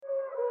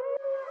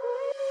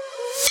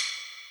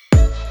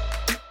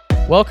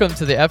Welcome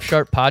to the F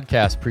Sharp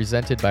podcast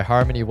presented by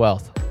Harmony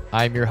Wealth.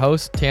 I'm your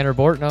host, Tanner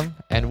Bortnam,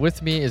 and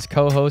with me is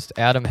co-host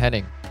Adam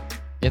Henning.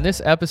 In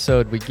this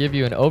episode, we give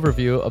you an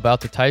overview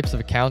about the types of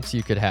accounts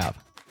you could have: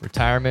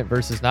 retirement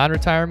versus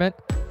non-retirement,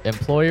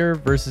 employer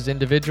versus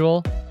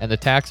individual, and the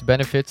tax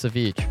benefits of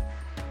each.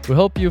 We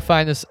hope you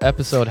find this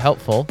episode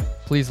helpful.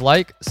 Please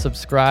like,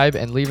 subscribe,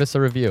 and leave us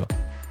a review.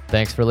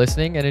 Thanks for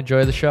listening and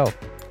enjoy the show.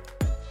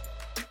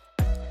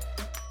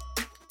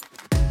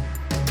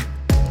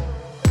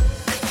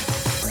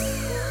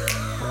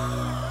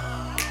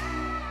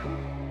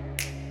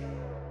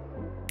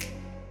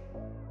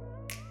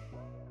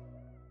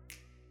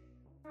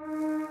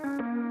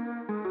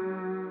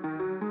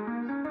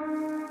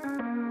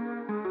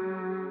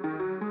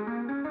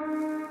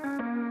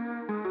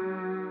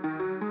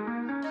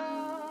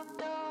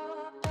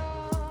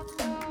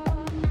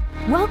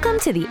 Welcome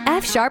to the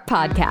F Sharp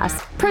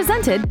podcast,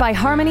 presented by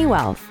Harmony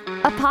Wealth,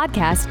 a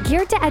podcast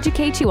geared to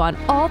educate you on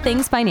all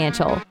things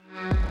financial.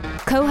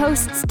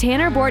 Co-hosts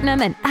Tanner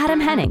Bortnam and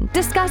Adam Henning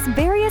discuss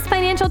various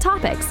financial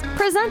topics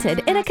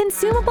presented in a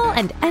consumable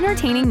and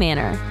entertaining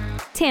manner.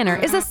 Tanner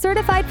is a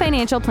certified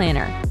financial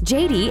planner,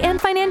 JD,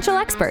 and financial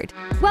expert,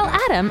 while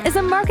Adam is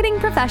a marketing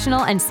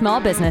professional and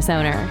small business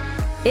owner.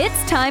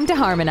 It's time to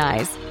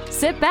harmonize.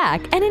 Sit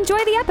back and enjoy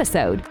the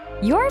episode.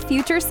 Your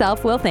future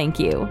self will thank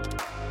you.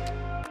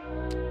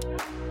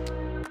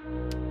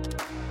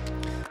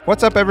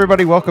 What's up,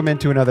 everybody? Welcome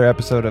into another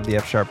episode of the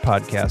F Sharp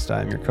podcast.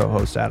 I'm your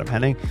co-host, Adam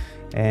Henning,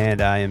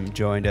 and I am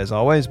joined, as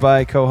always,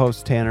 by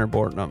co-host Tanner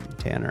Bortnam.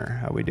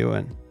 Tanner, how we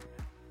doing?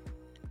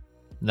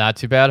 Not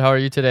too bad. How are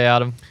you today,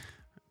 Adam?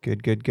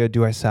 Good.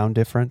 Do I sound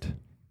different?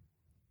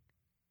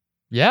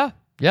 Yeah,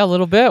 a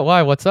little bit.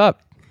 Why? What's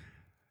up?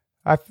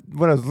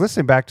 When I was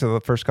listening back to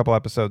the first couple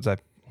episodes, I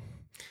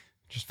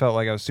just felt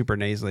like I was super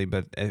nasally,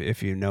 but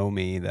if you know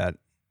me,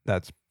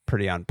 that's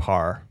pretty on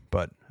par.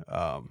 But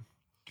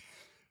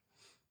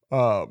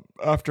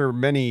after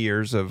many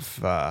years of,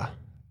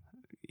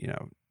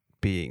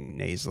 being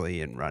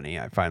nasally and runny,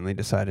 I finally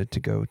decided to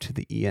go to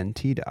the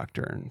ENT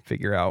doctor and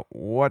figure out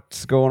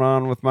what's going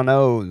on with my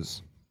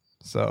nose.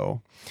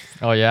 So,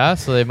 oh yeah,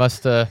 so they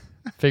must have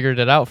figured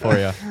it out for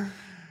you.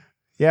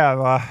 Yeah,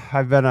 well,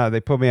 I've been.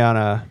 They put me on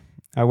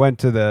I went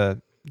to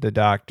the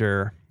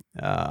doctor,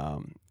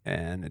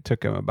 and it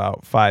took him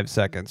about 5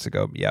 seconds to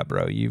go, yeah,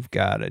 bro, you've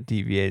got a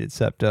deviated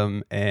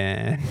septum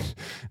and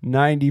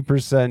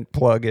 90%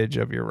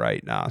 pluggage of your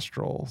right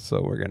nostril.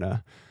 So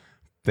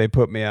they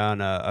put me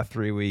on a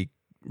 3-week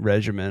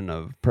regimen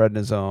of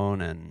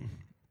prednisone and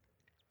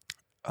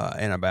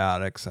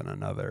antibiotics and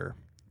another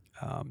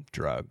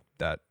drug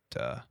that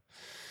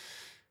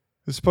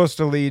is supposed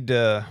to lead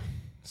to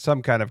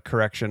some kind of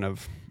correction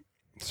of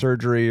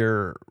surgery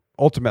or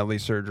ultimately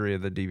surgery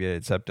of the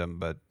deviated septum.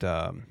 But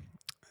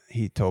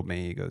he told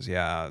me, he goes,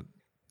 yeah,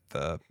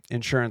 the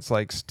insurance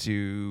likes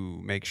to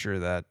make sure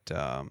that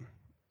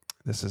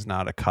this is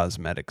not a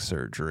cosmetic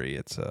surgery;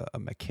 it's a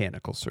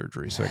mechanical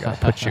surgery. So I got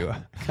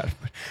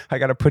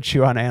to put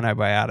you on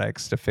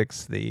antibiotics to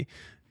fix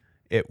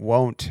it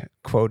won't,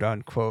 quote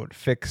unquote,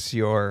 fix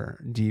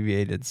your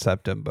deviated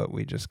septum, but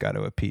we just got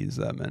to appease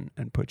them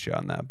and put you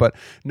on that. But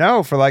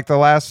no, for like the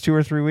last 2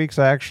 or 3 weeks,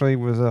 I actually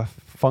was a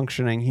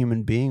functioning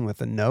human being with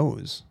a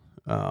nose,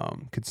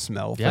 could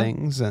smell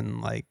things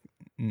and like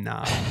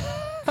not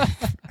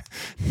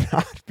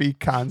be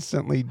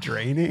constantly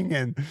draining,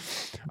 and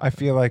I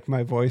feel like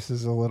my voice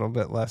is a little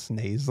bit less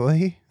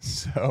nasally,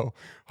 so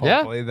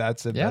hopefully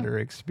that's a better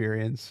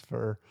experience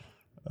for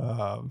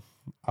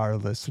our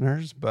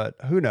listeners. But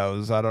who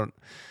knows?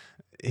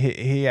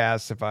 He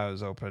asked if I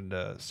was open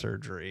to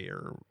surgery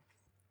or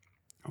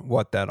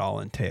what that all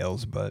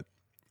entails, but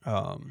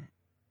done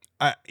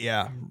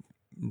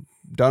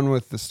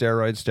with the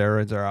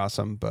steroids are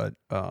awesome, but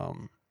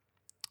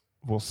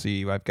we'll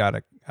see.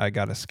 I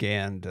got a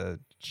scan to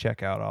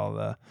check out all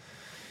the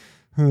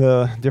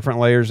different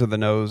layers of the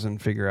nose and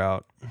figure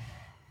out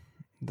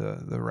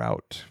the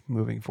route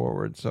moving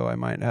forward. So I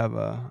might have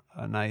a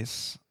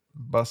nice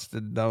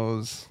busted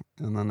nose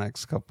in the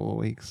next couple of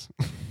weeks.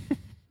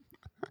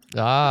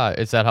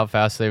 Is that how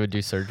fast they would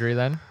do surgery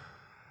then?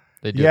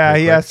 He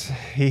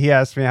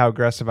asked me how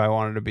aggressive I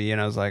wanted to be,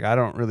 and I was like, I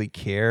don't really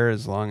care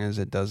as long as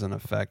it doesn't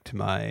affect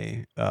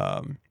my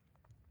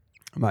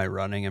my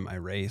running and my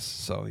race.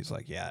 So he's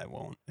like, yeah, it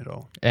won't.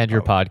 And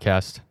your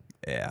podcast.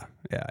 Yeah.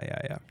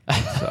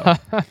 So,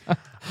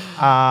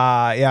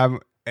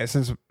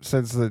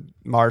 since the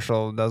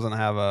Marshall doesn't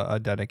have a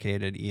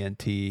dedicated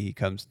ENT, he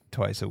comes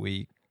twice a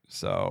week.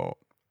 So,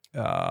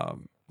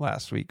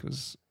 last week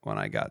was when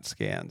I got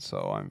scanned.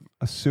 So I'm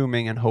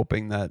assuming and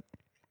hoping that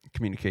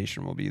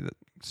communication will be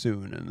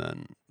soon, and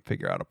then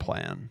figure out a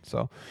plan.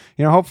 So,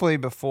 hopefully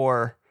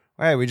before.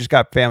 Hey, we just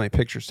got family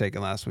pictures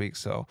taken last week,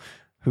 so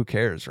who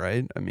cares,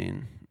 right? I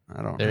mean,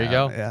 I don't. There you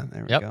go. Yeah,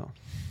 there we go.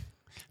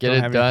 Get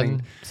it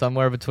done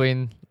somewhere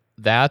between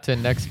that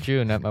and next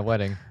June at my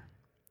wedding.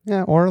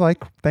 Yeah, or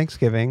like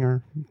Thanksgiving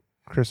or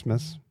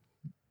Christmas,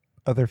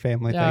 other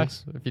family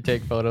things. If you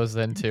take photos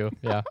then too.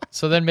 Yeah.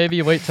 So then maybe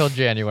you wait till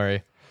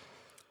January.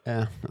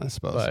 Yeah, I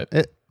suppose.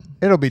 But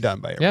It'll be done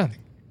by everybody.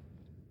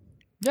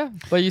 Yeah,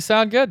 but you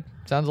sound good.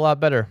 Sounds a lot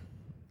better.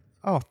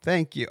 Oh,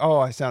 thank you. Oh,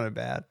 I sounded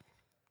bad.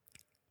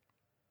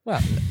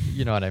 Well,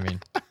 you know what I mean.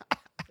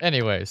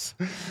 Anyways.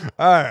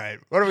 All right.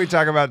 What are we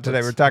talking about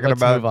today?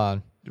 Let's move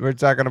on. We're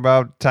talking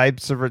about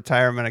types of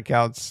retirement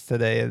accounts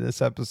today in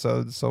this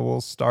episode. So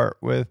we'll start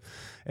with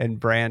and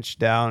branch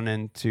down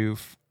into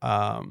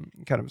kind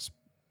of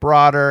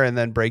broader and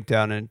then break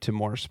down into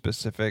more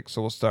specific.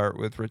 So we'll start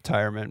with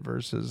retirement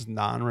versus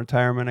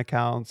non-retirement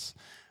accounts.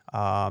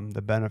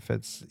 The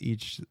benefits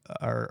each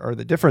are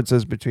the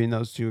differences between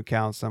those two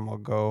accounts. Then we'll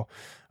go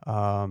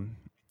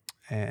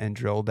and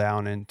drill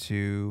down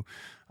into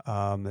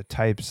the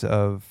types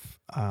of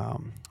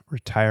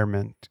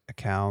retirement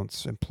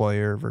accounts,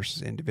 employer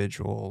versus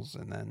individuals,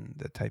 and then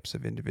the types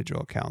of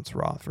individual accounts,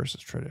 Roth versus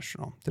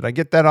traditional. Did I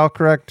get that all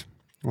correct?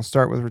 We'll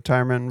start with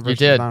retirement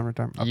versus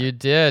non-retirement. Okay. You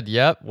did.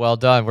 Yep. Well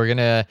done. We're going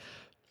to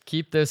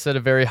keep this at a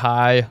very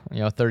high,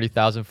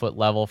 30,000 foot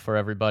level for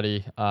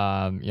everybody.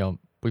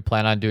 We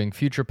plan on doing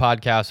future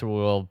podcasts where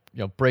we'll,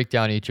 break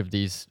down each of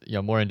these,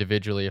 more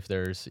individually if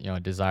there's, a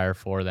desire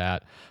for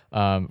that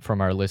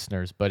from our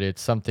listeners. But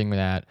it's something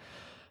that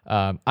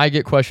I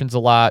get questions a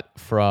lot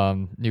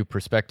from new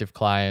prospective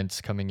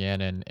clients coming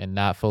in and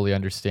not fully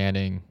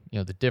understanding,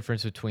 the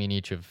difference between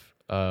each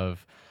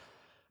of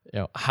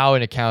how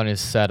an account is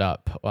set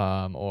up,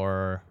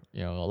 or,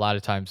 a lot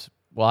of times,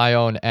 well, I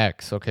own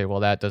X. Okay,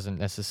 well, that doesn't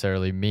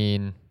necessarily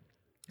mean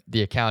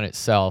the account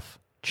itself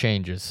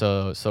changes.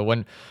 So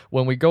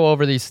when we go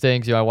over these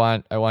things, I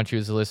want you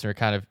as a listener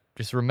kind of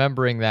just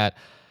remembering that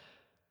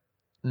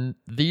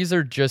these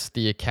are just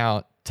the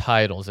account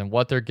titles, and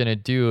what they're going to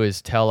do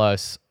is tell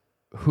us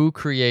who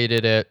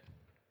created it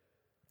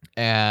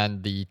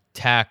and the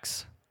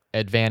tax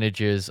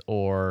advantages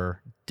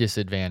or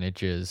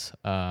disadvantages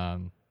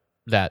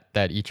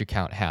that each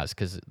account has,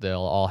 because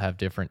they'll all have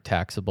different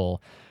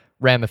taxable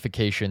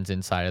ramifications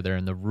inside of there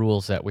and the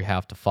rules that we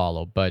have to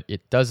follow. But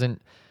it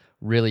doesn't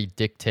really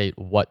dictate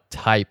what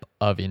type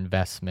of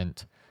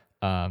investment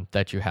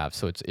that you have.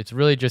 So it's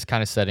really just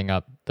kind of setting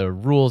up the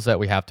rules that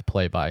we have to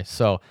play by.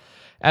 So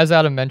as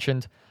Adam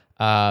mentioned,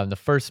 the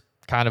first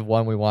kind of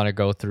one we want to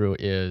go through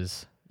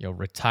is,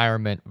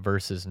 retirement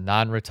versus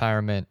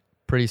non-retirement.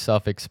 Pretty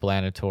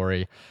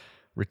self-explanatory.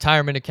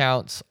 Retirement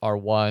accounts are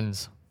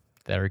ones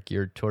that are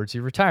geared towards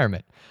your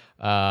retirement.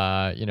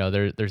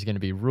 There's going to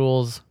be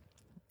rules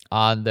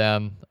on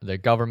them. The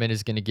government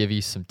is going to give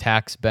you some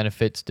tax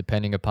benefits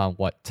depending upon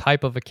what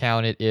type of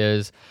account it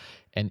is.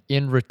 And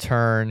in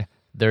return,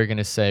 they're going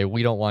to say,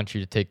 we don't want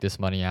you to take this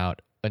money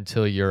out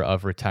until you're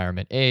of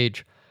retirement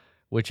age,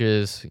 which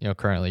is,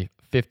 currently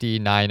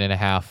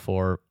 59.5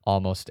 for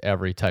almost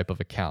every type of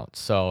account.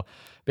 So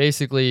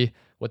basically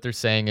what they're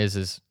saying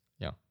is,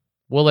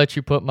 we'll let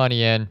you put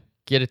money in,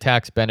 get a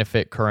tax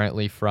benefit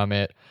currently from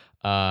it.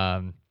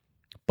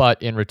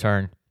 But in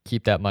return,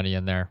 keep that money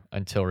in there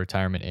until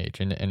retirement age.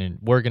 And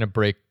we're going to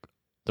break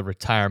the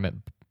retirement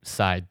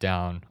side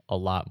down a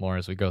lot more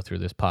as we go through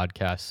this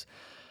podcast.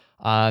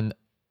 On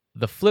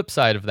the flip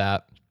side of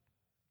that,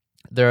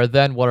 there are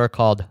then what are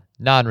called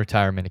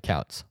non-retirement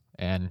accounts.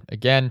 And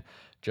again,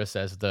 just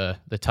as the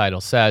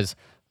title says,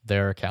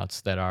 they're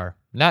accounts that are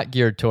not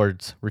geared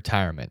towards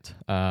retirement,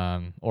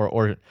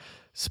 or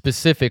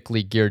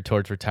specifically geared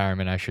towards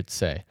retirement, I should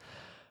say.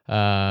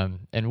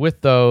 And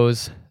with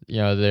those,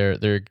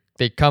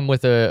 they come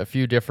with a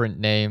few different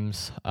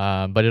names,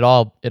 but it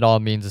all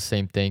means the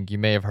same thing. You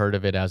may have heard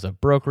of it as a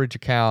brokerage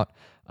account,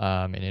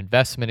 an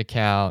investment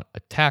account, a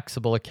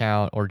taxable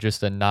account, or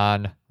just a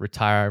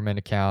non-retirement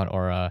account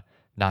or a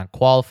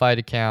non-qualified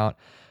account.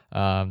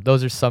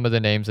 Those are some of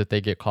the names that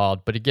they get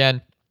called. But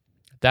again,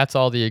 that's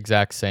all the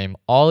exact same.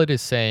 All it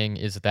is saying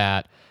is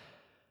that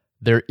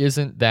there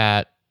isn't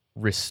that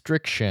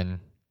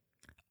restriction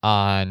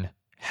on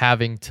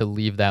having to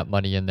leave that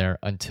money in there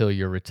until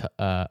you're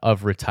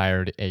of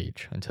retired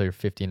age, until you're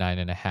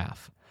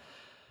 59.5.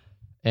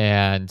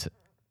 And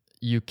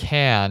you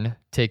can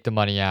take the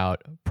money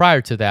out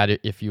prior to that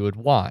if you would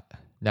want.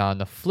 Now, on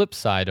the flip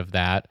side of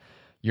that,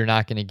 you're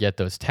not going to get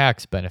those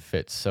tax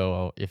benefits.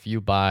 So if you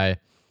buy,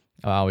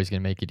 I'm always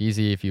going to make it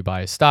easy. If you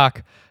buy a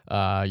stock,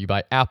 you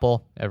buy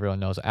Apple.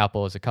 Everyone knows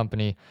Apple is a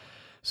company.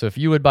 So if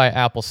you would buy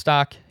Apple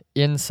stock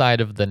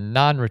inside of the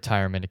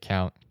non-retirement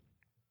account,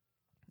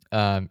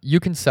 you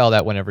can sell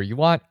that whenever you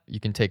want. You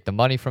can take the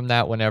money from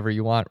that whenever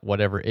you want,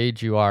 whatever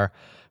age you are,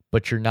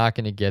 but you're not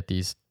going to get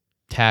these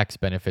tax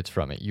benefits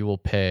from it. You will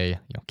pay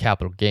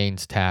capital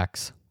gains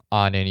tax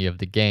on any of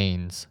the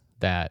gains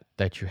that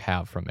you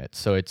have from it.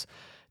 So it's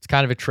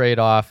kind of a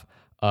trade-off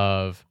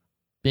of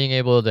being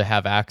able to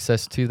have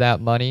access to that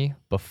money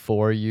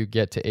before you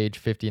get to age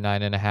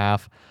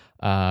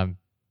 59.5,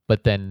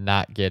 but then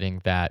not getting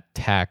that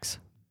tax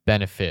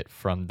benefit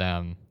from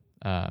them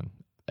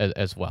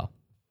as well.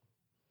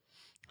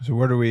 So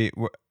where do we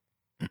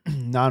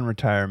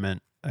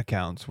non-retirement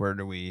accounts? Where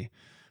do we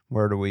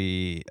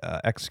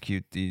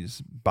execute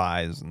these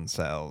buys and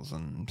sells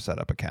and set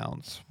up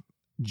accounts?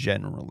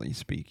 Generally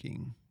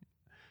speaking,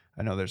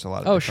 I know there's a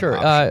lot of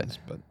different options,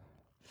 but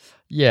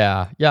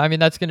Yeah. I mean,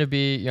 that's going to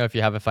be, if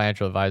you have a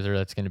financial advisor,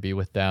 that's going to be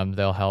with them.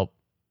 They'll help,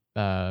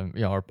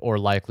 or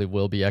likely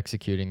will be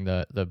executing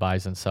the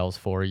buys and sells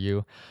for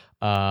you.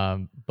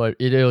 But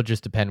it'll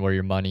just depend where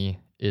your money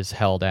is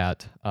held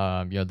at.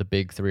 The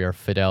big three are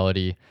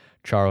Fidelity,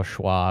 Charles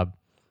Schwab,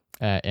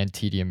 and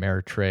TD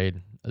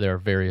Ameritrade. There are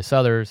various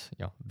others,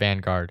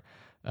 Vanguard,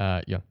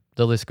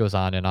 the list goes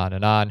on and on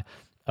and on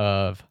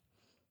of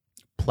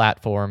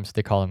platforms.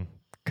 They call them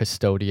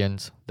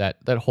custodians that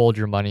hold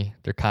your money.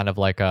 They're kind of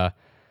like a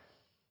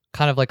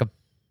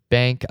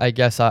bank, I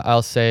guess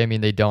I'll say. I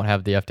mean, they don't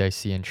have the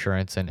FDIC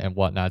insurance and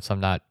whatnot, so I'm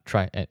not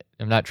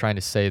trying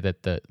to say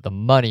that the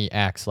money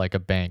acts like a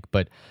bank,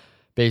 but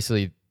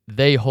basically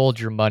they hold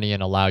your money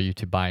and allow you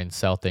to buy and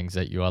sell things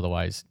that you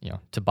otherwise,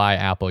 to buy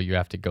Apple, you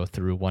have to go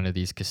through one of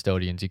these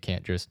custodians. You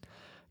can't just,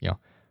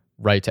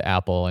 write to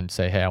Apple and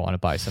say, hey, I want to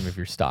buy some of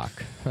your stock.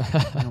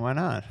 Why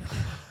not?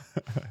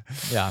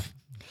 Yeah.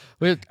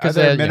 Because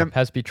it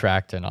has to be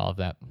tracked and all of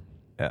that.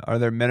 Are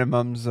there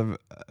minimums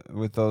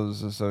with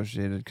those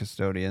associated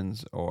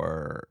custodians,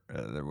 or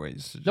are there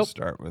ways to just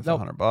start with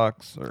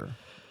 $100 or?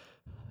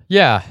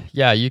 Yeah,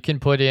 you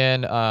can put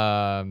in.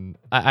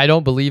 I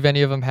don't believe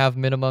any of them have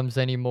minimums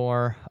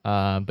anymore.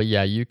 But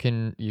yeah, you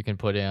can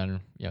put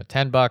in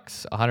 $10,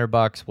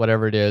 $100,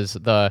 whatever it is.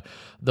 The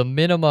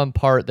minimum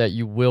part that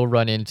you will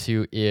run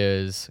into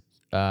is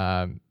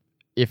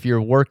if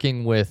you're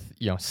working with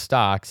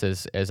stocks,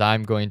 as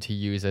I'm going to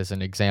use as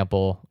an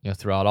example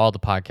throughout all the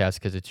podcasts,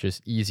 because it's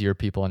just easier,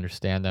 people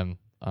understand them,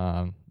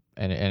 and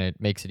it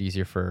makes it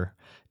easier for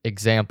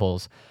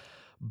examples.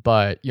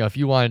 But if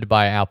you wanted to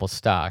buy Apple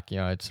stock,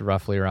 it's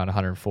roughly around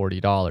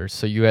 $140.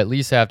 So you at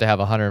least have to have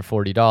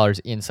 $140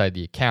 inside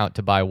the account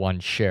to buy one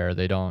share.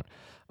 They don't.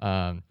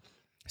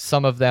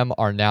 Some of them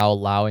are now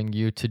allowing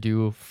you to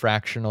do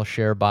fractional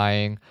share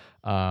buying.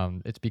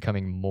 It's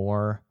becoming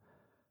more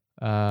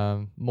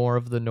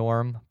of the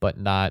norm, but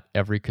not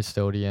every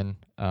custodian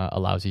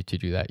allows you to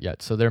do that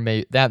yet. So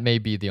that may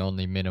be the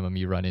only minimum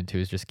you run into,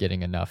 is just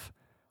getting enough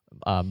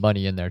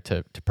money in there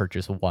to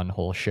purchase one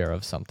whole share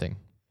of something.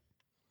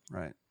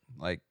 Right.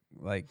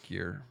 Like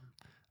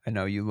I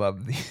know you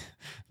love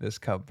this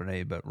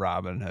company, but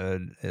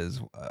Robinhood is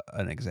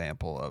an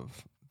example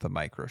of the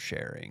micro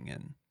sharing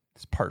and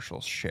it's partial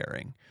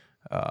sharing.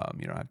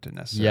 You don't have to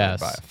necessarily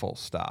buy a full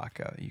stock.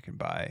 You can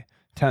buy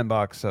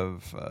 $10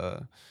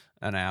 of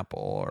an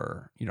Apple,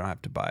 or you don't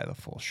have to buy the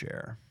full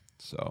share.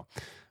 So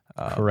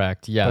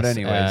correct. Yes. But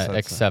anyways,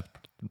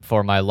 except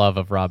for my love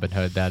of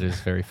Robinhood, that is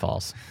very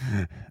false.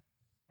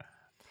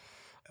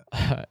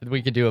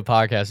 We could do a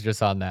podcast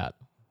just on that.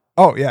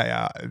 Oh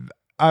yeah.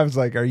 I was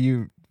like, are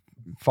you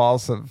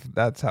false of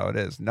that's how it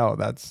is? No,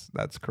 that's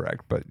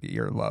correct. But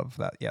your love,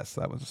 that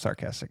was a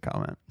sarcastic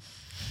comment.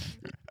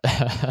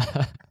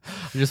 I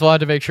just wanted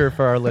to make sure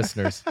for our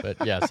listeners, but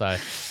yes, I'm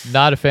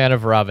not a fan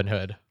of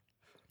Robinhood.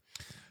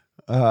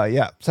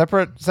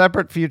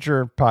 Separate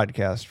future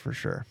podcast for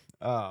sure.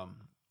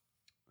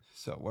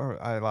 So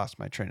I lost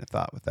my train of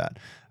thought with that.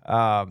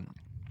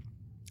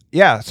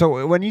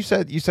 So when you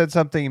said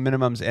something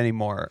minimums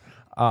anymore,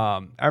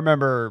 I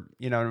remember,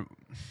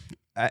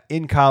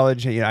 in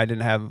college, I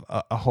didn't have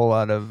a whole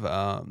lot of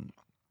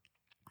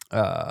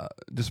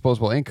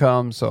disposable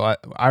income. So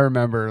I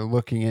remember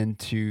looking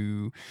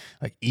into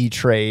like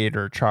E-Trade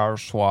or Charles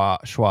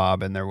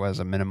Schwab, and there was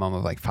a minimum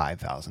of like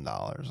 $5,000.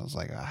 I was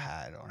like,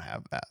 I don't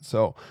have that.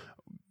 So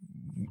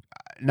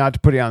not to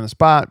put you on the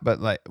spot, but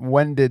like,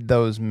 when did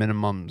those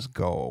minimums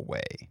go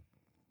away?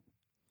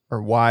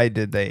 Or why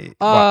did they?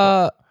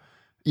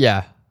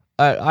 Yeah.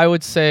 I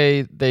would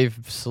say they've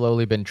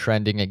slowly been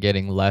trending at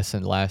getting less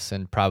and less,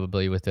 and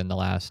probably within the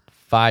last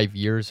 5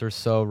 years or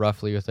so,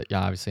 roughly, with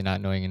obviously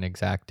not knowing an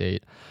exact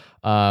date,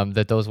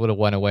 that those would have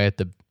went away at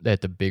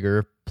the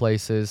bigger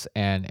places.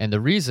 And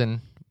the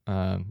reason,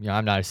 I'm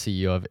not a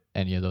CEO of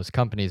any of those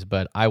companies,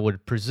 but I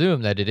would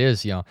presume that it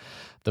is, the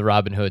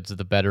Robinhoods,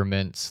 the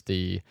Betterments,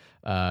 the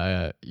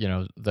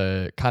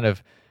the kind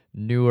of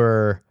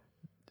newer,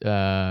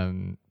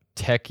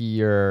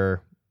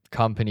 techier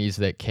companies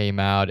that came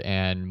out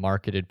and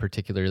marketed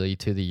particularly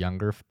to the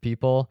younger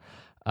people,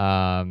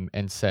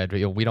 and said,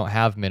 we don't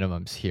have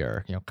minimums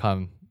here,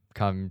 come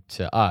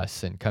to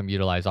us and come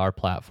utilize our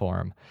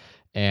platform,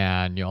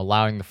 and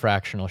allowing the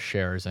fractional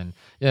shares. And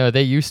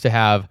they used to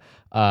have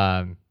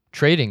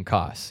trading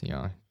costs,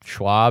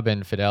 Schwab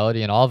and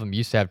Fidelity and all of them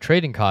used to have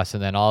trading costs,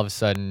 and then all of a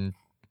sudden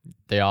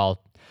they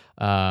all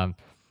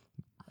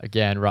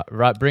again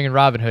bringing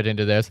Robinhood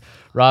into this.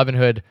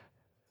 Robinhood,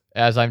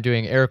 as I'm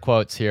doing air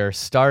quotes here,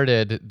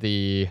 started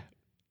the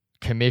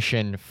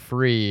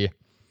commission-free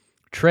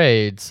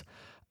trades,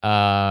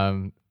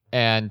 and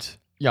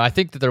I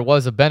think that there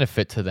was a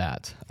benefit to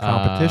that.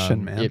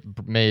 Competition, man.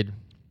 It made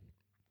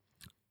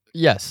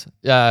yes,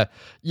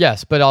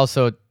 but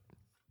also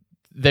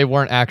they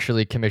weren't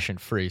actually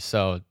commission-free.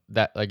 So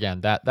that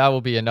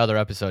will be another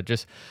episode.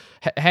 Just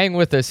hang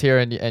with us here,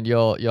 and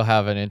you'll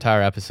have an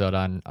entire episode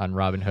on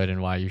Robinhood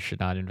and why you should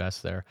not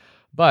invest there.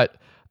 But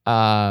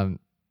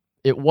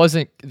it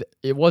wasn't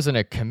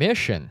a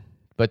commission,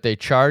 but they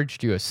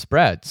charged you a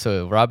spread.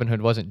 So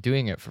Robinhood wasn't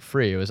doing it for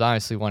free. It was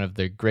honestly one of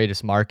the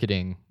greatest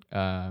marketing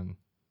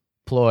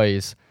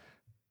ploys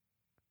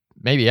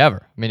maybe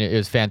ever. I mean, it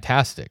was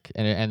fantastic.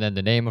 And then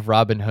the name of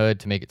Robinhood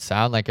to make it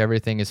sound like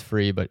everything is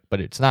free, but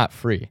it's not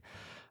free.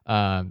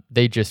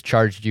 They just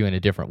charged you in a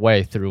different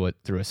way through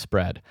a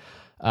spread.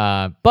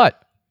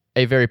 But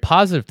a very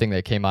positive thing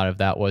that came out of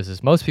that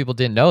is most people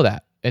didn't know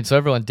that. And so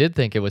everyone did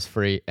think it was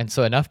free. And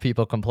so enough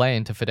people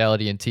complained to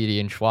Fidelity and TD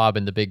and Schwab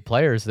and the big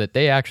players that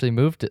they actually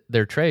moved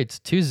their trades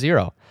to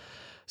zero.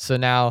 So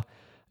now,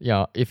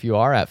 if you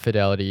are at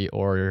Fidelity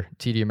or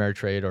TD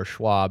Ameritrade or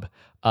Schwab,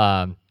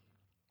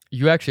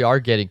 you actually are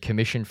getting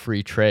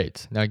commission-free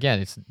trades. Now,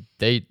 again,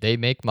 they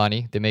make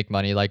money. They make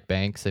money like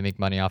banks. They make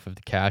money off of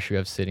the cash you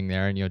have sitting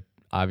there, and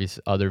obvious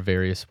other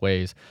various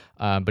ways.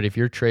 But if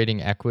you're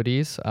trading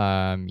equities,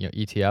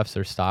 ETFs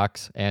or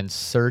stocks and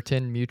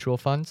certain mutual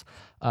funds,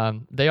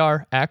 they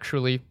are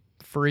actually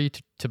free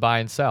to buy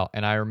and sell.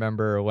 And I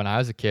remember when I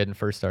was a kid and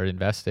first started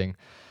investing,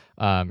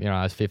 I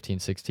was 15,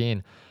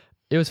 16,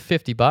 it was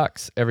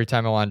 $50 every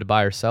time I wanted to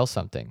buy or sell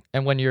something.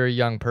 And when you're a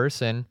young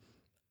person,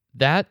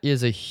 that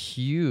is a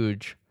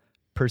huge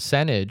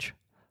percentage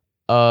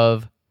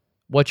of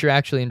what you're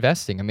actually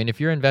investing. I mean, if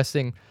you're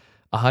investing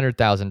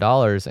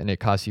 $100,000 and it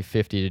costs you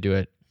 $50 to do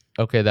it,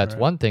 okay, that's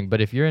one thing.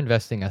 But if you're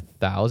investing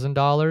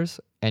 $1,000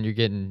 and you're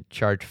getting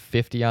charged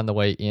 $50 on the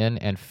way in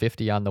and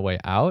 $50 on the way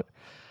out,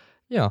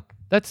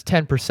 that's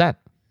 10%.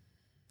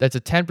 That's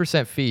a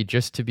 10% fee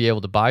just to be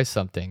able to buy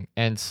something.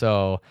 And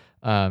so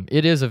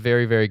it is a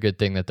very, very good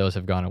thing that those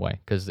have gone away,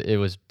 because it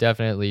was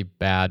definitely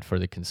bad for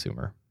the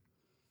consumer.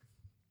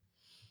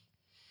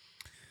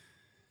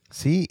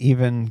 See,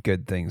 even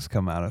good things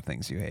come out of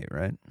things you hate,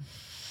 right?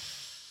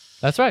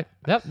 That's right.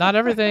 Yep. Not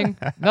everything,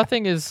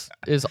 nothing is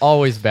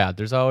always bad.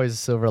 There's always a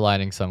silver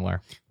lining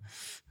somewhere.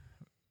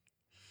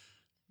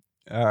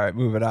 All right,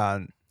 moving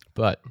on.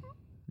 But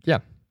yeah.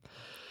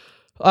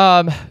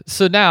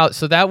 So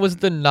that was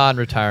the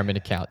non-retirement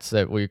accounts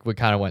that we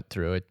kind of went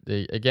through.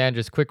 Again,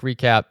 just quick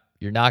recap.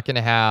 You're not going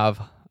to have,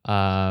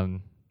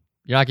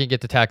 you're not going to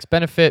get the tax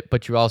benefit,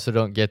 but you also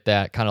don't get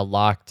that kind of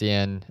locked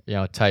in,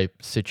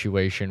 type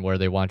situation where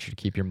they want you to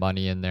keep your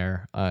money in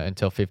there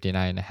until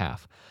 59 and a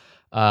half.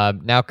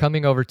 Now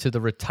coming over to the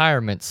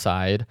retirement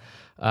side,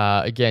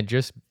 again,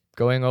 just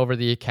going over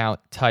the account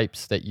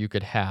types that you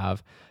could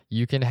have.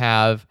 You can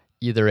have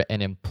either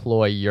an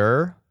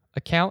employer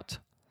account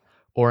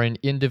or an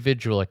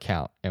individual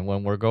account. And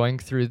when we're going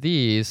through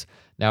these,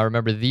 now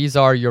remember, these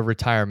are your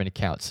retirement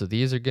accounts. So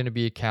these are going to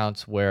be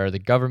accounts where the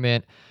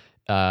government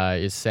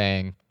is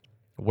saying,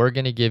 we're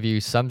going to give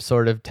you some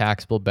sort of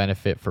taxable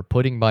benefit for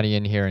putting money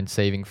in here and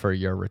saving for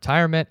your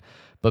retirement.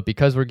 But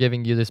because we're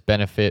giving you this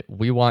benefit,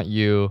 we want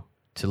you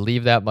to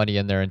leave that money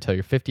in there until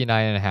you're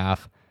 59 and a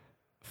half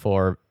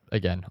for,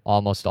 again,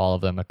 almost all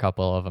of them. A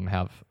couple of them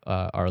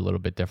are a little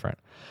bit different.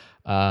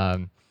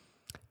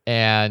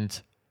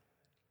 And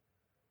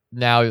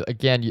now,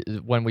 again,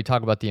 when we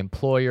talk about the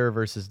employer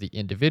versus the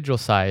individual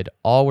side,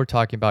 all we're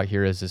talking about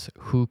here is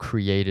who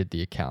created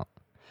the account.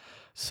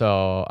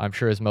 So I'm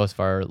sure, as most of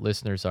our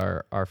listeners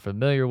are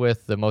familiar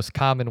with, the most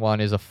common one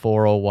is a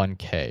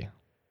 401k.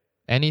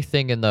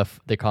 Anything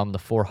they call them the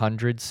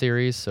 400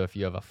 series. So if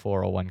you have a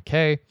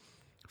 401k,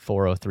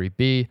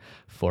 403b,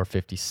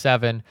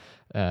 457,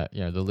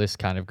 the list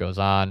kind of goes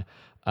on.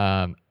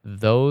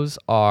 Those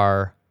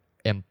are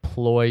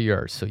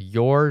employers. So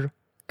your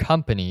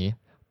company,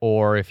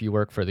 or if you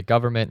work for the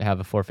government, have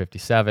a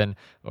 457,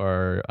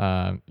 or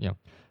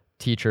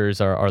teachers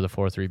are the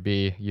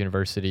 403b,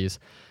 universities.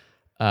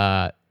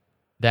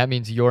 That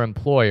means your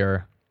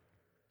employer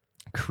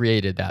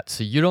created that.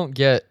 So you don't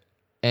get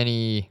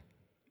any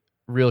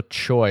real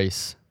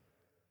choice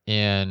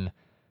in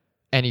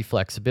any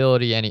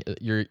flexibility.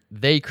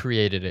 They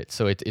created it.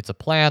 So it's a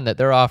plan that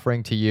they're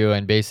offering to you,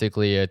 and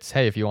basically it's,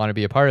 hey, if you want to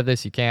be a part of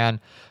this, you can.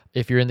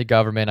 If you're in the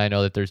government, I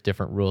know that there's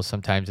different rules.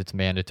 Sometimes it's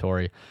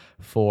mandatory.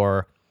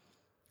 For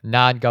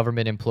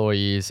non-government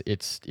employees,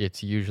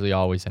 it's usually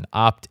always an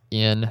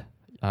opt-in.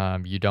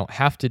 You don't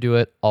have to do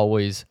it.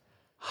 Always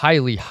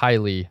highly,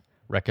 highly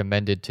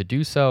recommended to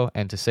do so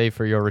and to save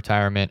for your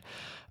retirement.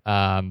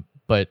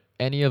 But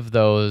any of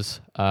those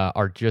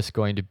are just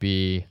going to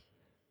be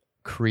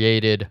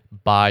created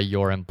by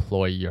your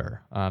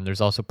employer.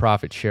 There's also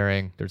profit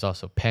sharing. There's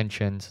also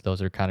pensions.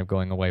 Those are kind of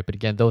going away. But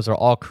again, those are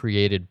all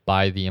created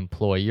by the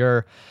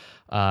employer.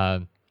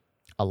 A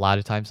lot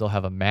of times they'll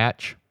have a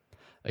match.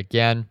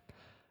 Again,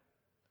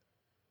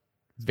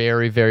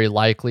 very, very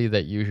likely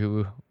that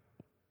you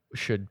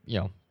should,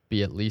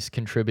 be at least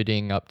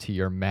contributing up to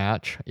your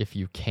match if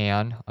you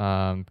can,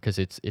 because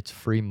it's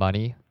free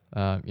money.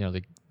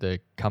 The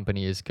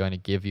company is going to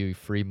give you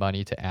free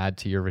money to add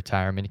to your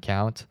retirement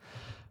account.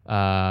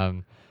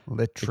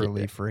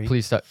 Literally free.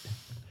 Please stop.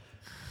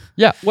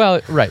 Yeah,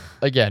 well, right.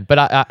 Again, but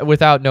I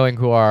without knowing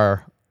who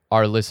our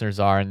listeners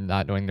are and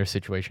not knowing their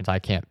situations, I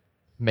can't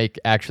make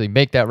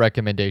that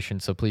recommendation.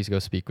 So please go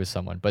speak with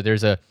someone. But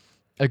there's a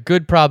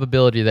good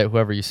probability that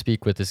whoever you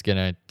speak with is going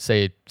to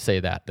say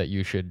that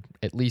you should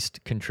at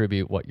least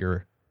contribute what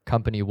you're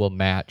company will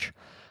match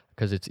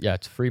because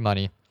it's free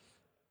money.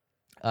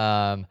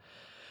 And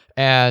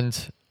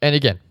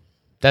again,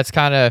 that's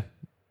kind of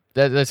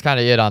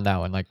it on that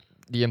one. Like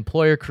the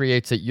employer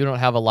creates it. You don't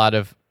have a lot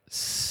of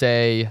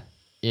say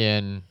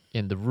in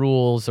the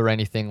rules or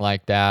anything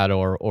like that,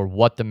 or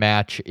what the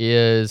match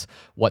is,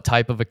 what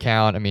type of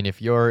account. I mean,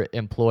 if your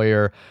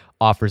employer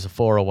offers a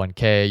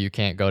 401k, you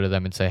can't go to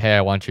them and say, hey,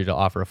 I want you to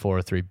offer a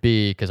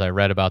 403b because I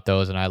read about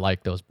those and I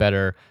like those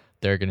better.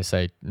 They're going to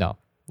say, no,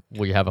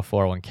 we have a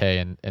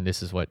 401k and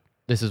this is what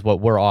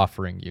we're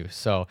offering you.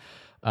 So,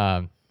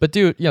 but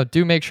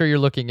do make sure you're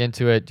looking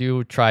into it.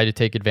 Do try to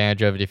take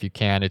advantage of it if you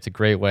can. It's a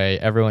great way.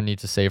 Everyone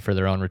needs to save for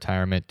their own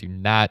retirement. Do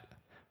not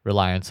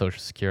rely on Social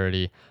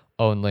Security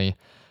only.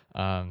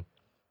 That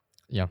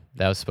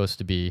was supposed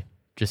to be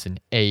just an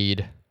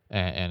aid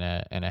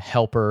and a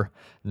helper,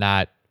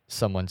 not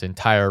someone's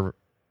entire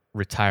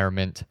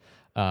retirement.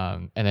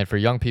 And then for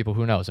young people,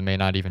 who knows? It may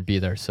not even be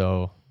there.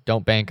 So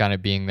don't bank on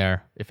it being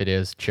there. If it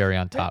is, cherry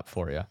on top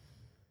for you.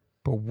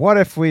 But what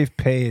if we've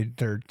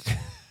paid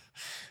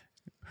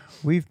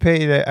we've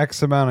paid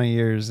X amount of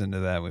years into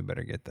that? We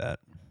better get that.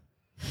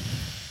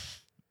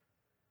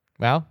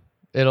 Well,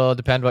 it'll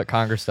depend what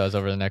Congress does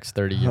over the next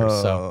 30 years.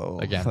 So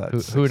again,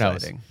 who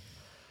knows?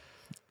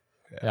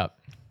 Yeah.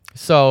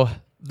 So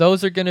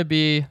those are going to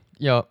be,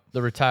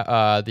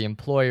 the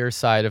employer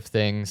side of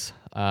things.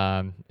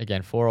 Again,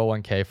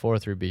 401k,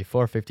 403b,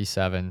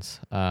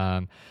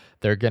 457s.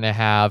 They're going to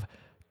have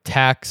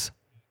tax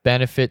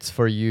benefits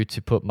for you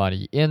to put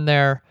money in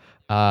there,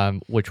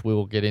 which we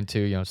will get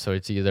into. So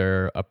it's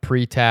either a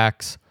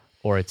pre-tax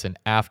or it's an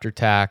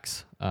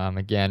after-tax.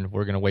 Again,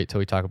 we're going to wait till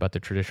we talk about the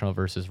traditional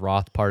versus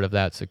Roth part of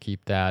that, so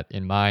keep that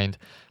in mind.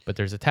 But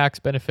there's a tax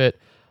benefit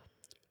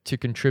to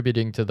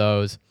contributing to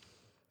those.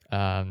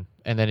 And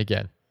then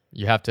again,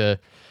 you have to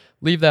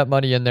leave that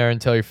money in there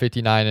until you're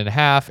 59 and a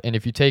half. And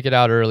if you take it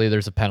out early,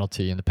 there's a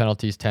penalty, and the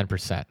penalty is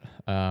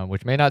 10%,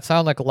 which may not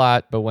sound like a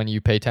lot, but when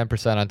you pay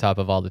 10% on top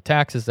of all the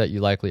taxes that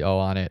you likely owe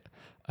on it,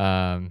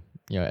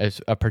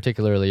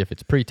 particularly if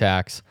it's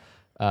pre-tax,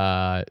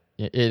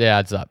 it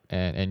adds up,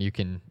 and you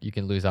can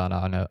lose out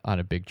on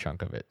a big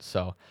chunk of it.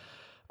 So,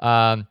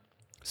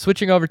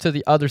 switching over to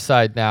the other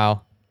side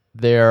now,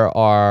 there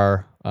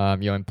are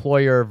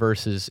employer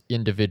versus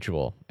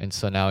individual, and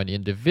so now an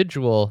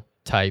individual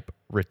type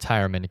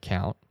retirement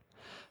account,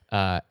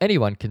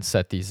 anyone can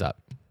set these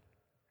up.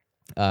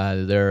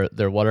 They're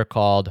what are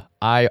called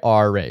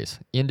IRAs,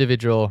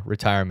 individual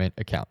retirement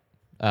account.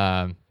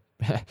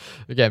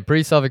 Again,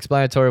 pretty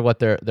self-explanatory what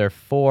they're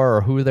for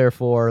or who they're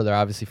for. They're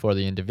obviously for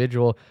the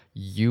individual.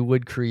 You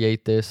would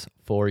create this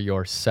for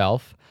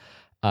yourself.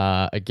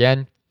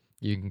 Again,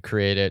 you can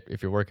create it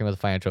if you're working with a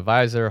financial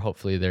advisor.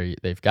 Hopefully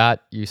they've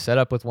got you set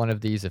up with one of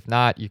these. If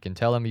not, you can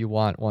tell them you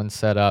want one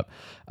set up,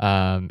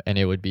 and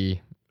it would be,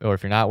 or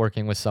if you're not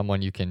working with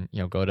someone, you can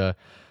go to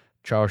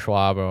Charles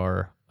Schwab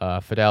or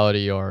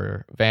Fidelity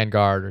or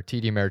Vanguard or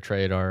TD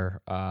Ameritrade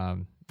or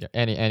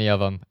any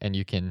of them, and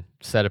you can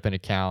set up an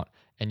account.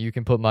 And you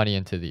can put money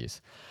into these.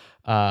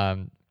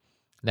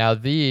 Now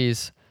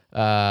these,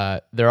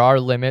 there are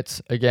limits.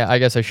 Again, I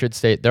guess I should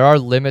state, there are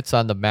limits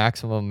on the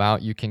maximum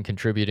amount you can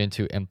contribute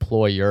into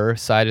employer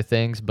side of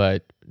things,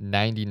 but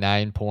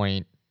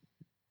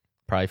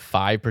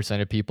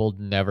 99.5% of people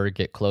never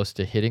get close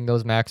to hitting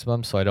those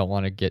maximums, so I don't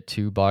want to get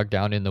too bogged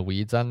down in the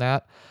weeds on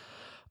that.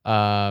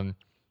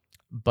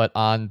 But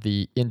on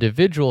the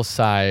individual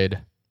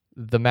side,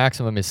 the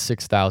maximum is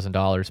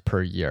 $6,000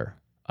 per year.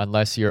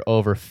 Unless you're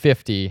over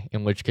 50,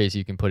 in which case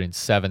you can put in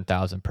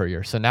 $7,000 per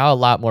year. So now a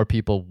lot more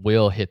people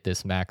will hit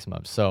this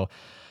maximum. So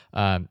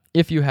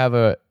if you have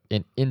an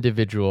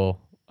individual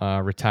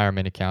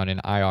retirement account,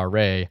 an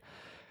IRA,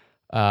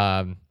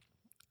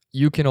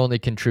 you can only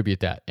contribute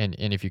that. And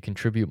if you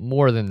contribute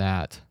more than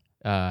that,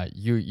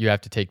 you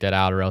have to take that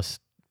out, or else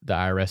the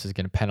IRS is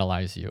going to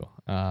penalize you.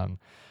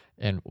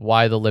 And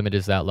why the limit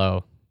is that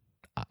low,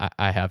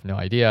 I have no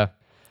idea.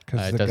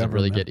 It doesn't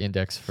really get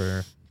indexed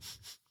for...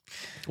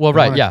 Well,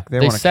 right, yeah.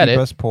 They set it.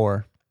 Us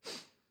poor.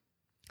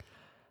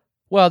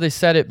 Well, they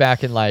set it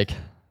back in like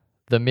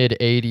the mid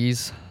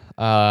 80s,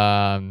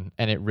 and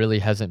it really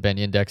hasn't been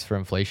indexed for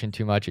inflation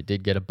too much. It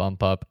did get a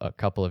bump up a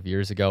couple of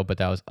years ago, but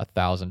that was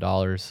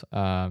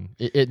 $1,000.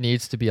 It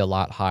needs to be a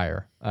lot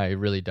higher. It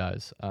really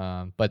does.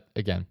 But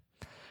again,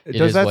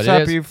 does that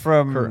stop you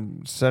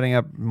from setting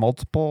up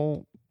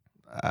multiple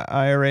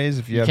IRAs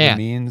if you have the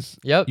means?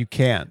 Yep. You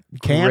can't. You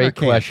can. Great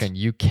question.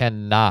 You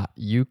cannot.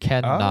 You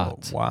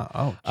cannot. Oh,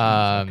 wow.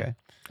 Oh, geez.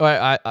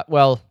 Okay.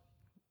 Well,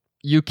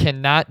 you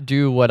cannot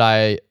do what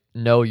I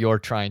know you're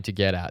trying to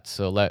get at.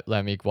 So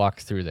let me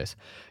walk through this.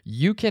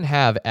 You can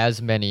have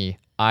as many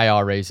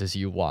IRAs as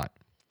you want.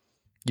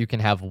 You can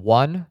have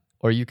one,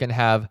 or you can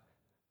have,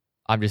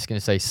 I'm just going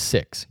to say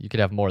 6. You could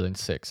have more than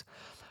 6.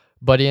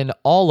 But in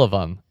all of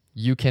them,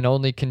 you can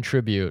only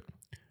contribute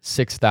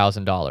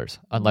 $6,000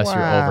 unless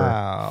you're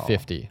over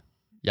 50.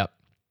 Yep.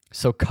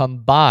 So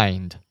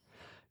combined,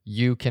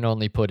 you can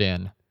only put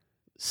in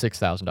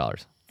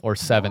 $6,000 or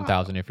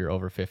 $7,000 if you're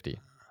over 50.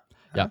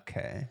 Yep.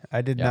 Okay.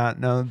 I did not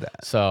know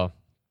that. So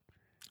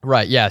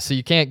Right. Yeah. So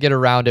you can't get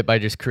around it by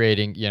just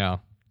creating,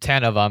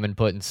 10 of them and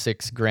putting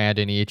 $6,000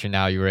 in each, and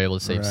now you were able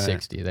to save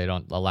 60. They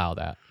don't allow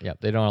that.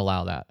 Yep. They don't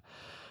allow that.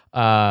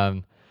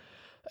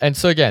 And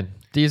so again,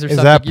 these are Is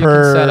something that you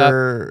can set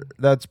up.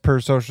 That's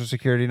per social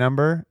security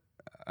number,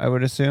 I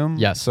would assume?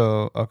 Yes.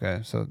 So,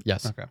 okay. So,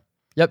 yes. Okay.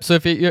 Yep. So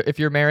if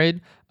you're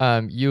married,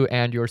 you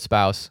and your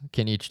spouse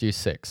can each do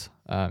 6.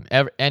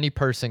 Any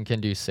person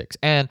can do 6.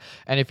 And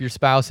if your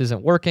spouse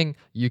isn't working,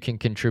 you can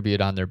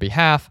contribute on their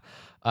behalf.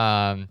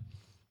 Once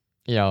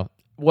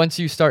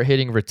you start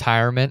hitting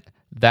retirement,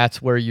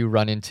 that's where you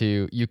run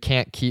into, you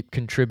can't keep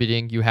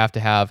contributing. You have to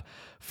have,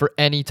 for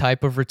any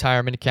type of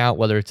retirement account,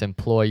 whether it's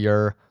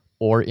employer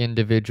or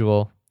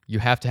individual, you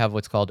have to have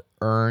what's called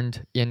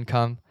earned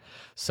income.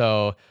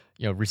 So,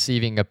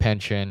 receiving a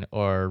pension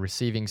or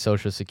receiving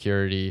Social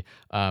Security,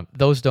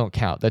 those don't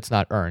count. That's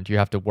not earned. You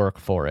have to work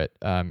for it,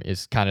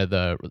 is kind of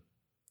the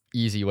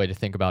easy way to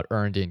think about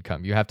earned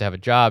income. You have to have a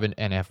job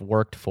and have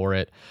worked for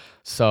it.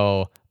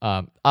 So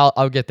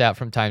I'll get that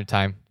from time to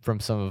time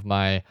from some of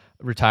my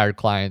retired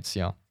clients.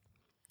 Hey,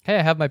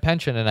 I have my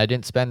pension and I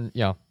didn't spend.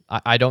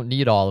 I don't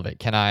need all of it.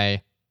 Can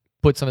I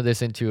put some of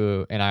this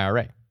into an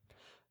IRA?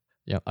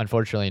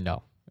 Unfortunately,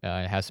 no.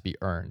 It has to be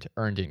earned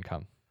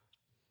income.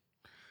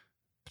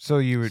 So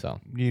you'd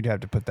have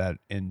to put that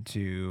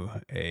into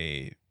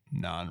a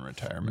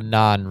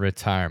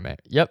non-retirement.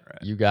 Yep.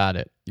 Right. You got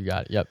it.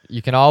 Yep.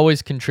 You can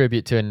always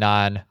contribute to a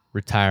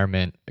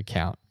non-retirement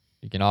account.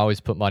 You can always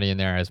put money in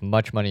there, as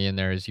much money in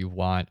there as you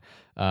want.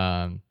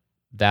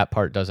 That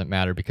part doesn't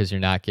matter because you're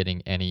not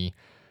getting any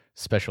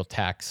special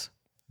tax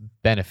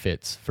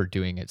benefits for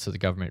doing it. So the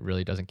government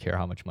really doesn't care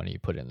how much money you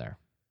put in there.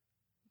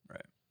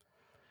 Right.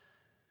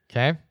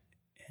 Okay.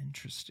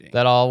 Interesting.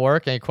 That all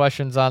work? Any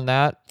questions on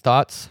that?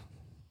 Thoughts?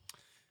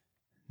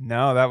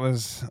 No, that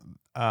was,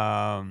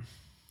 I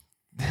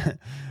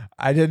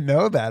didn't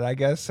know that, I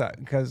guess,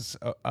 because,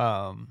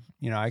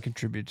 I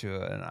contribute to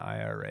an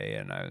IRA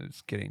and I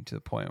was getting to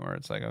the point where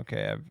it's like,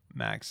 okay, I've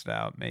maxed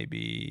out.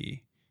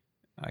 Maybe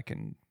I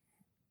can,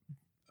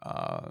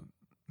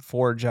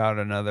 forge out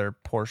another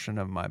portion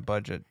of my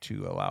budget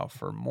to allow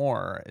for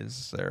more.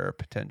 Is there a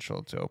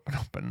potential to open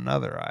up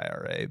another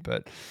IRA?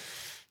 But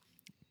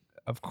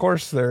of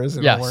course, there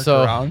isn't a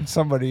workaround.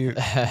 Somebody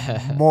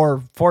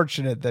more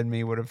fortunate than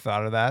me would have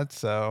thought of that.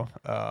 So,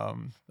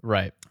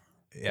 right.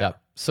 Yeah.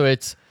 Yep.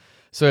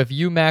 So if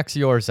you max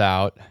yours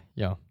out,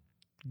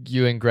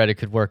 you and Greta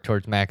could work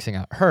towards maxing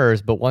out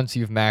hers. But once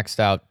you've maxed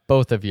out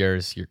both of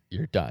yours,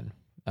 you're done.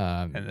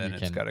 And then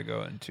it's got to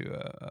go into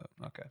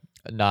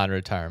a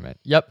non-retirement.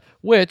 Yep.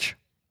 Which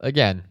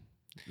again,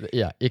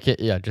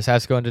 it just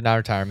has to go into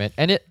non-retirement,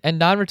 and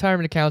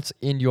non-retirement accounts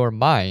in your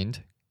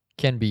mind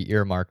can be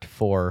earmarked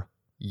for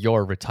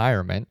your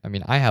retirement. I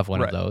mean, I have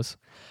one of those.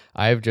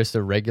 I have just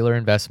a regular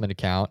investment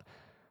account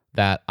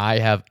that I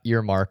have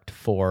earmarked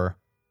for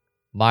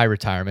my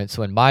retirement.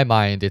 So in my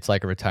mind, it's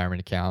like a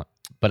retirement account,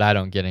 but I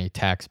don't get any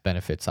tax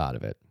benefits out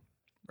of it.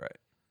 Right.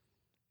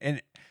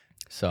 And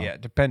so,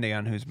 depending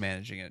on who's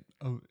managing it,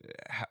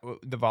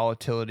 the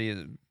volatility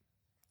is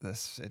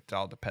this. It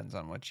all depends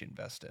on what you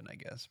invest in, I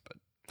guess. But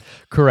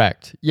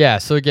correct. Yeah.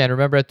 So again,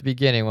 remember at the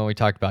beginning when we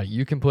talked about it,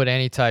 you can put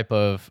any type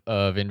of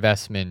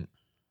investment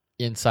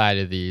inside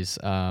of these,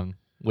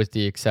 with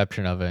the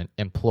exception of an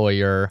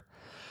employer.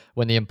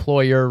 When the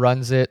employer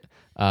runs it,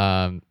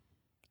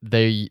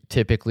 they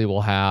typically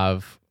will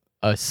have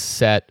a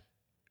set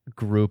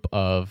group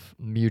of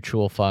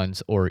mutual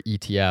funds or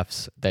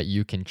ETFs that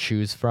you can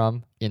choose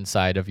from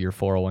inside of your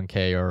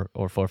 401k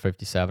or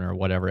 457 or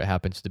whatever it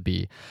happens to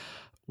be.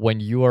 When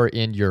you are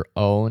in your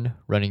own,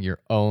 running your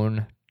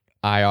own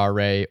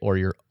IRA or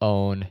your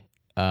own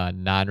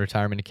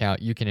non-retirement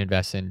account, you can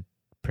invest in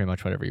pretty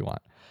much whatever you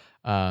want.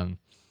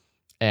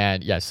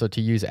 So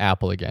to use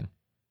Apple again,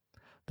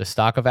 the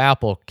stock of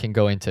Apple can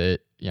go into,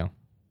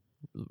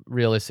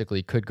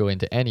 realistically could go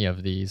into any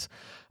of these,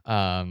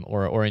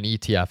 or an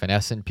ETF, an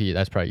S&P,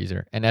 that's probably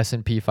easier. An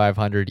S&P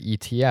 500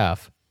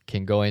 ETF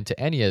can go into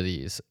any of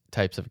these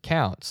types of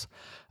accounts.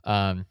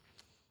 The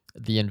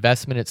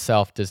investment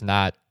itself does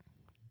not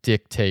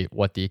dictate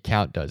what the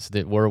account does.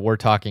 That we're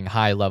talking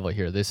high level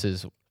here. This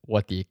is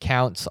what the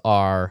accounts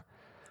are,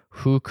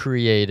 who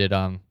created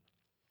them,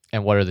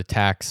 and what are the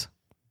tax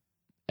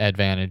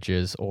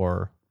advantages,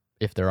 or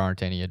if there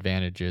aren't any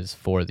advantages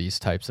for these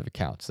types of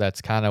accounts.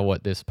 That's kind of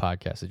what this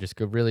podcast is, just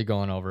really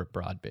going over it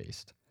broad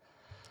based.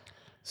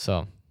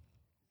 So,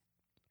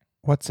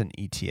 what's an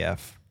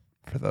ETF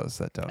for those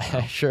that don't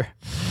know? Sure.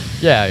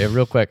 Yeah,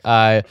 real quick.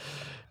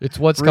 It's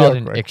what's called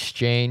an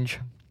exchange.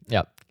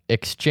 Yeah,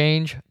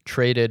 exchange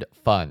traded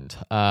fund.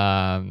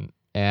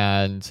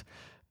 And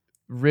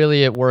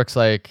really, it works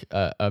like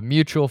a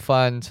mutual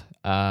fund.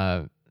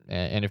 And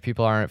if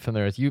people aren't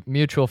familiar with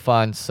mutual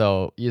funds,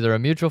 so either a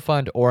mutual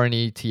fund or an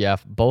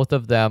ETF, both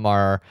of them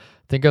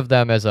think of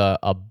them as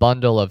a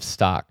bundle of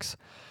stocks.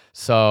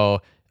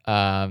 So,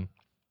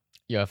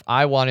 if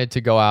I wanted to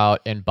go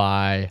out and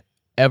buy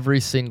every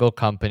single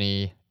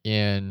company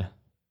in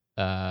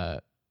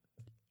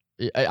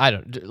I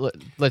don't.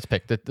 Let's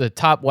pick the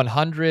top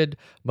 100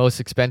 most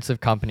expensive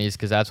companies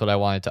because that's what I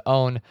wanted to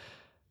own.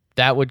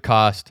 That would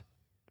cost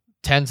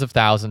tens of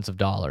thousands of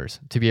dollars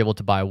to be able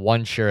to buy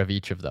one share of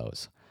each of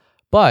those.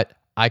 But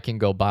I can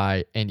go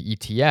buy an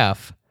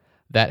ETF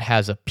that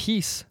has a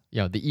piece.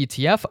 The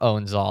ETF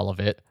owns all of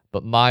it,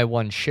 but my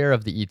one share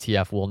of the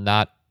ETF will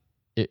not.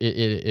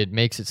 It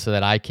makes it so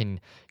that I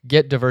can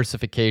get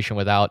diversification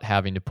without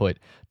having to put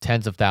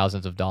tens of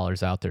thousands of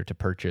dollars out there to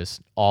purchase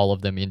all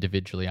of them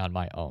individually on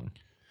my own.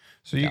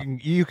 So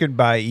you can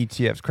buy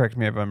ETFs, correct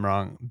me if I'm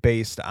wrong,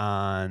 based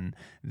on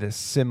the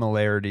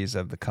similarities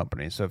of the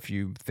company. So if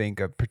you think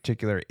a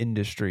particular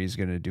industry is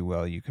going to do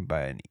well, you can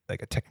buy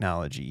like a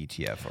technology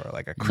ETF or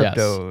like a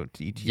crypto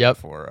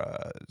ETF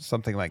or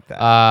something like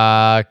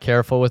that.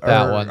 Careful with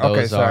that one.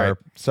 Those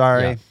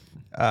sorry.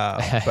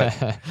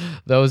 But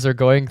those are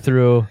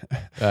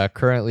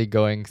currently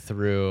going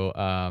through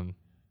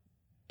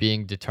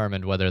being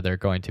determined whether they're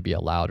going to be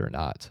allowed or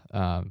not.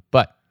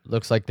 But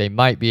looks like they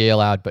might be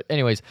allowed. But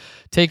anyways,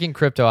 taking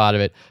crypto out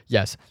of it,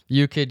 yes,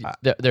 you could.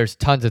 There's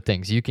tons of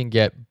things. You can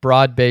get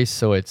broad-based,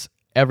 so it's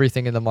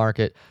everything in the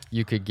market.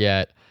 You could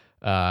get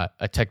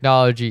a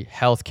technology,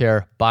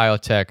 healthcare,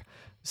 biotech,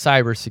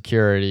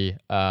 cybersecurity,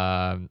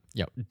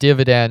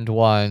 dividend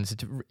ones,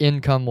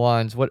 income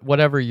ones,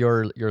 whatever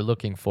you're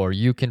looking for,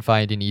 you can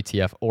find an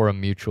ETF or a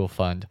mutual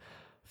fund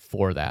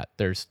for that.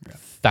 There's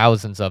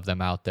thousands of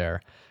them out there,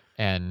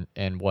 and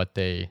an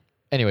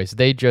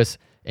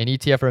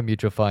ETF or a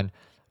mutual fund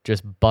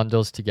just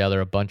bundles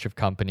together a bunch of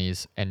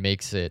companies and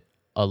makes it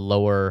a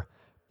lower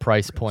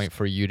price point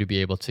for you to be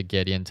able to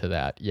get into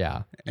that.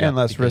 And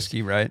less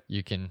risky, right?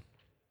 You can.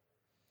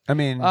 I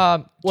mean,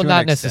 well,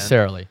 not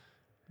necessarily.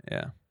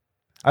 Yeah,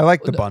 I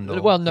like the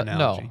bundle. Well,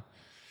 analogy. no,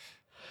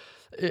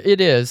 it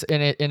is,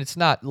 and it's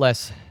not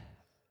less.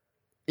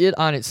 It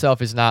on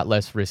itself is not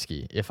less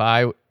risky. If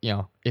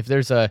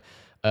there's a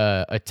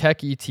tech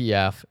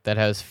ETF that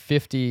has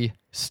 50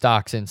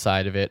 stocks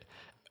inside of it,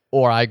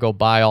 or I go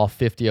buy all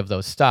 50 of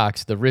those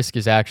stocks, the risk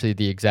is actually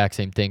the exact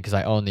same thing because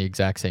I own the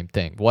exact same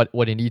thing. What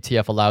an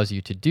ETF allows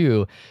you to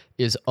do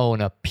is own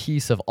a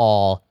piece of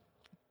all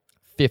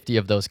 50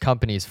 of those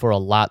companies for a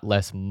lot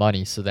less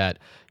money, so that,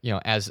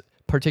 as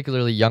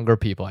particularly younger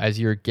people, as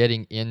you're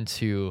getting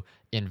into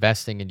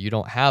investing and you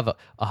don't have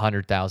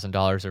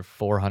 $100,000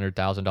 or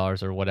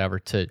 $400,000 or whatever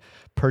to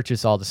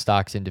purchase all the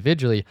stocks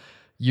individually,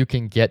 you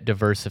can get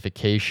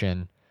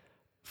diversification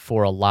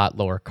for a lot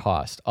lower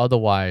cost.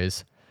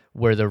 Otherwise,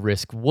 where the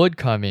risk would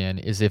come in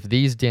is if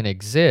these didn't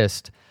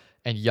exist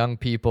and young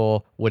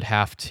people would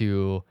have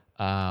to,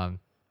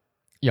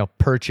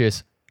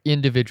 purchase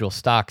individual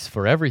stocks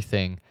for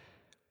everything.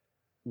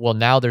 Well,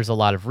 now there's a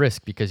lot of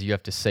risk because you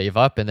have to save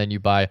up, and then you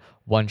buy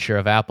one share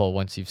of Apple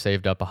once you've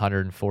saved up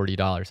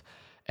 $140.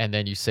 And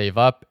then you save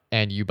up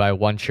and you buy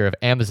one share of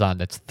Amazon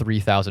that's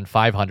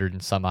 $3,500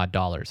 and some odd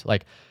dollars.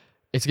 Like,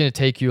 it's going to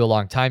take you a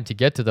long time to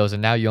get to those,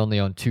 and now you only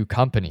own two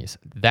companies.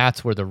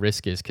 That's where the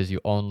risk is, because you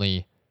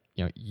only,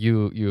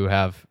 you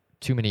have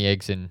too many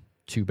eggs in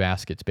two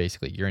baskets,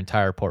 basically. Your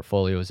entire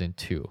portfolio is in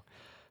two.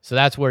 So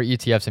that's where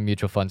ETFs and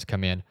mutual funds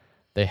come in.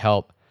 They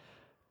help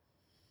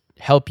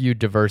you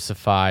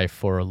diversify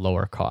for a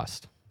lower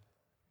cost.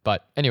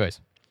 But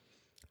anyways,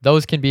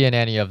 those can be in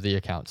any of the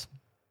accounts.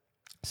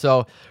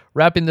 So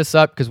wrapping this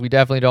up, because we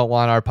definitely don't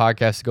want our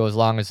podcast to go as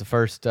long as the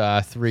first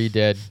three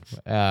did.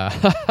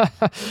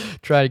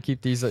 Try to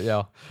keep these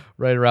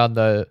right around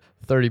the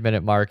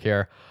 30-minute mark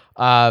here.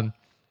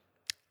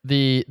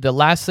 The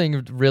last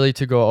thing really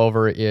to go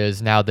over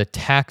is now the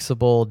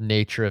taxable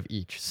nature of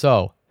each.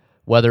 So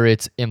whether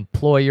it's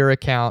employer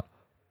account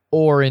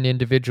or an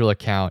individual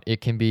account,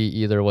 it can be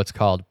either what's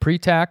called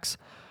pre-tax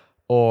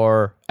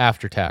or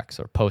after-tax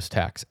or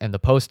post-tax. And the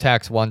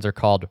post-tax ones are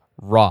called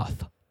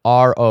Roth,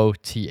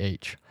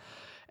 R-O-T-H.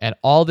 And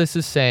all this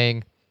is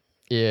saying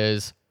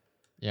is,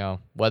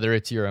 whether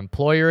it's your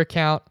employer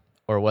account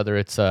or whether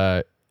it's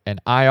an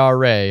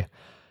IRA,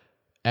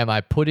 am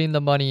I putting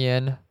the money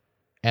in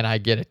and I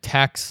get a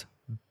tax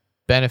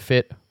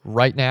benefit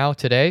right now,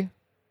 today,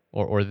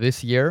 or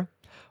this year?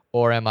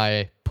 Or am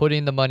I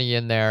putting the money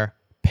in there,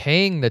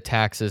 paying the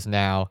taxes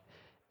now,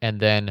 and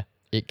then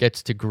it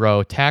gets to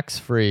grow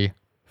tax-free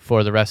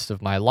for the rest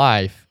of my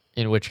life,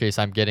 in which case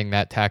I'm getting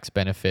that tax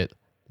benefit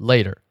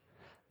later?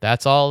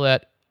 That's all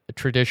that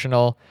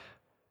traditional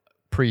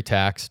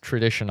pre-tax,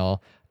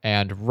 traditional,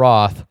 and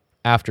Roth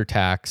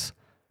after-tax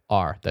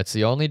are. That's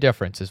the only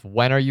difference, is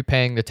when are you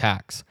paying the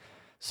tax?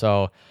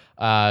 So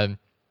I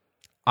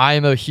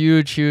am a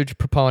huge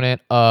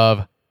proponent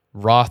of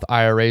Roth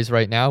IRAs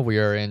right now. We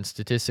are in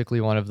statistically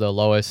one of the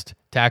lowest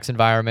tax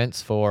environments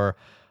for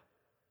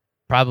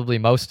probably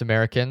most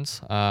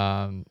Americans.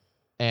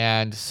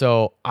 And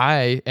so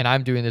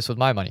I'm doing this with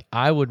my money.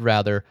 I would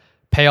rather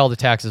pay all the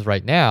taxes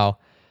right now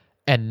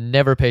and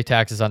never pay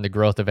taxes on the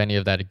growth of any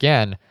of that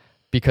again,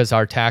 because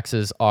our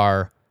taxes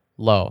are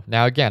low.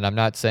 Now, again, I'm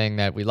not saying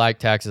that we like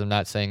taxes. I'm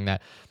not saying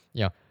that,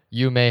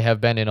 you may have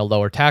been in a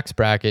lower tax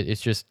bracket.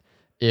 It's just,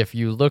 if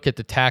you look at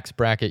the tax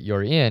bracket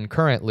you're in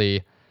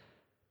currently,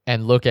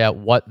 and look at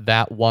what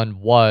that one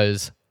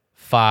was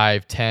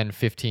 5, 10,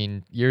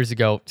 15 years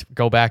ago,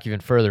 go back even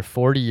further,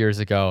 40 years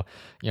ago.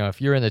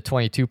 If you're in the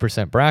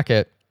 22%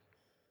 bracket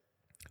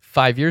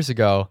 5 years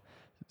ago,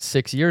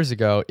 6 years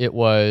ago, it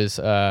was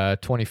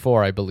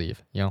 24, I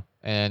believe,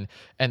 and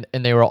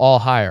they were all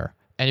higher.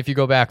 And if you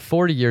go back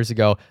 40 years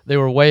ago, they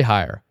were way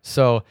higher.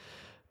 So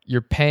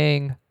you're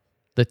paying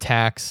the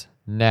tax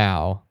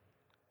now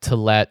to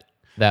let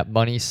that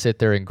money sit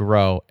there and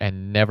grow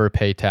and never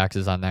pay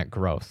taxes on that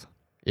growth.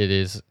 It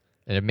is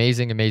an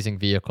amazing, amazing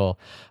vehicle.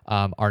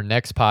 Our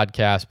next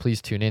podcast,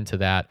 please tune into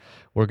that.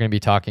 We're going to be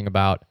talking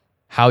about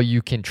how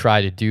you can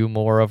try to do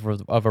more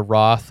of a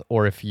Roth,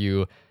 or if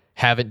you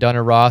haven't done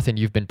a Roth and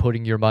you've been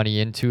putting your money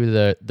into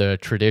the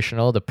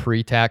traditional, the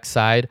pre-tax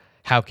side,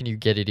 how can you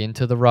get it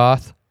into the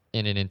Roth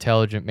in an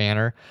intelligent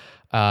manner?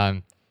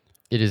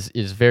 It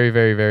is very,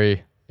 very,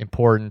 very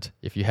important.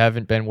 If you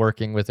haven't been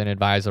working with an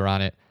advisor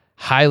on it,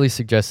 highly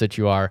suggest that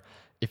you are.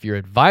 If your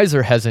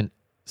advisor hasn't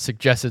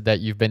suggested that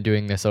you've been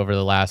doing this over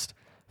the last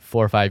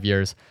 4 or 5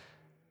 years,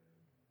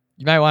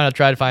 you might want to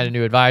try to find a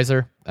new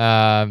advisor.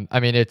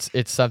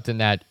 It's something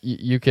that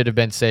you could have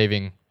been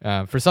saving.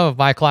 For some of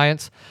my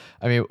clients,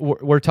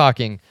 we're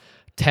talking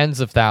tens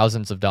of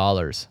thousands of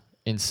dollars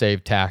in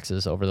saved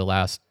taxes over the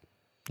last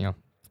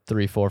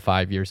 3, 4,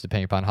 5 years,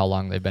 depending upon how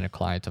long they've been a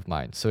client of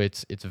mine. So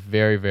it's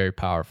very, very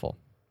powerful.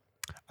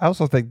 I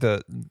also think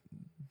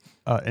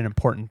an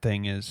important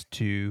thing is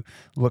to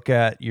look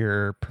at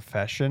your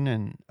profession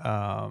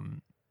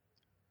and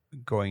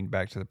going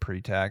back to the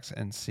pre-tax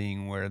and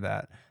seeing where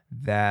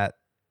that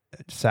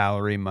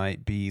salary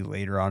might be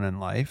later on in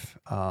life.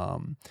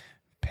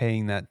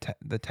 Paying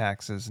the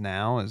taxes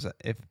now is,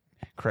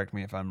 correct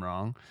me if I'm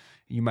wrong,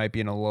 you might be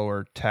in a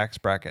lower tax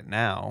bracket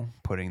now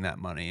putting that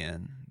money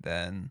in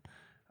than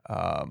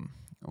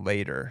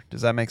later.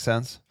 Does that make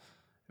sense?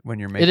 When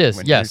you're making, it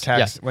is,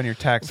 yes. When you're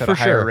taxed at a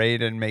higher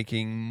rate and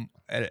making,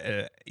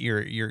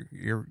 you're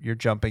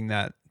jumping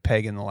that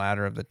peg in the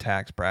ladder of the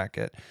tax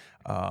bracket.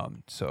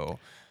 Paying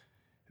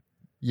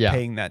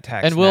that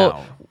tax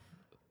now.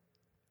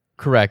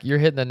 Correct. You're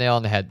hitting the nail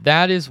on the head.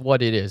 That is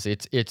what it is.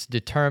 It's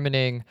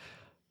determining,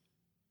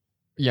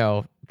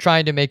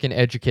 trying to make an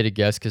educated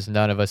guess, because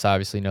none of us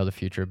obviously know the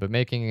future, but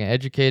making an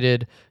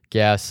educated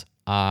guess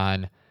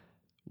on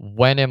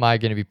when am I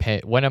going to be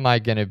paying? When am I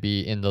going to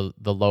be in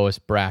the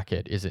lowest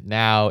bracket? Is it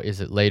now?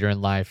 Is it later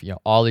in life?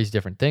 All these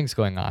different things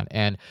going on.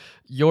 And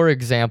your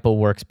example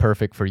works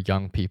perfect for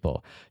young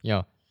people.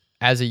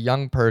 As a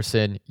young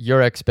person,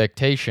 your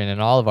expectation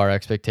and all of our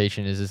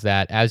expectation is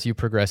that as you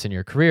progress in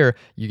your career,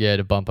 you get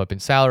a bump up in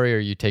salary, or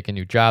you take a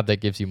new job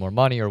that gives you more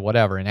money or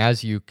whatever. And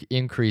as you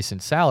increase in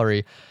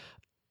salary,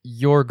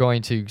 you're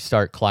going to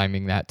start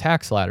climbing that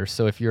tax ladder.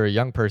 So if you're a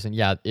young person,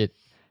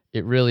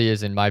 it really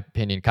is, in my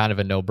opinion, kind of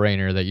a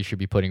no-brainer that you should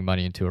be putting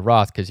money into a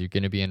Roth, because you're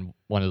going to be in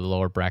one of the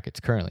lower brackets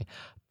currently.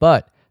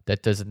 But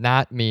that does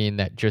not mean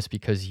that just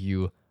because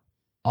you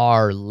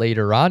are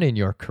later on in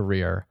your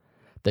career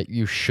that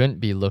you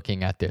shouldn't be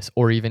looking at this,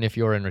 or even if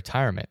you're in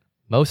retirement.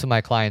 Most of my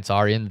clients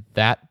are in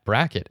that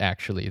bracket,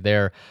 actually.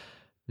 They're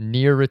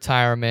near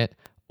retirement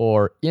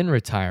or in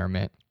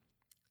retirement,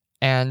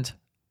 and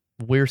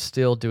we're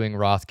still doing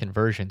Roth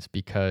conversions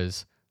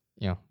because,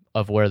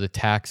 of where the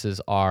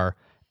taxes are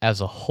as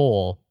a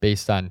whole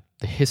based on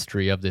the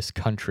history of this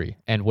country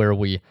and where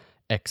we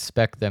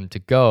expect them to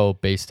go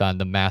based on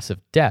the massive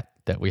debt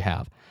that we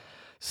have.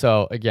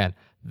 So again,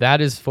 that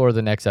is for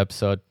the next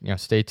episode.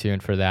 Stay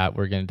tuned for that.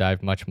 We're going to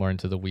dive much more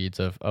into the weeds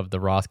of the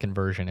Roth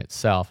conversion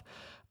itself.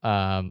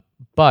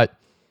 But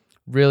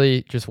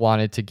really just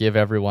wanted to give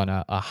everyone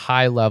a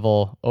high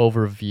level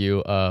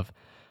overview of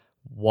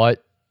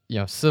what,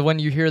 so when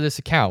you hear this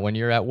account, when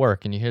you're at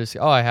work and you hear this,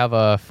 oh, I have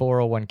a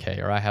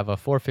 401k, or I have a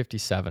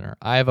 457, or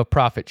I have a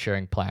profit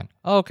sharing plan.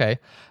 Oh, okay.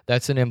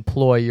 That's an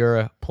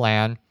employer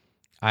plan.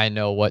 I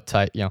know what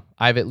type,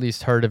 I've at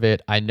least heard of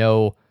it. I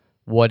know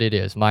what it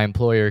is. My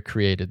employer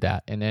created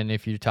that. And then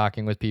if you're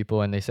talking with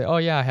people and they say, oh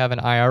yeah, I have an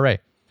IRA.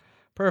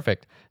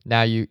 Perfect.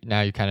 Now you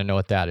kind of know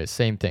what that is.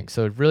 Same thing.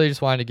 So really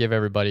just wanted to give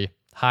everybody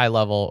high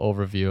level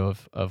overview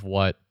of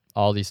what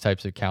all these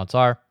types of accounts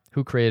are,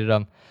 who created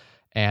them,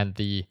 and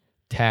the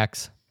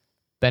tax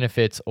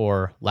benefits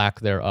or lack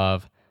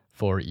thereof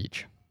for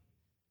each.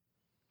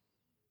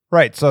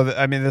 Right. So,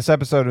 this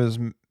episode is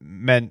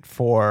meant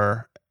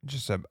for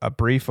just a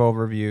brief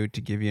overview to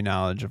give you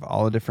knowledge of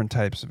all the different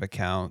types of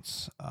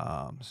accounts.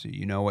 So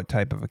you know what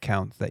type of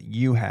accounts that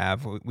you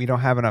have. We don't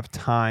have enough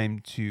time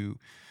to,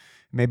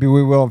 maybe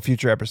we will in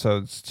future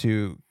episodes,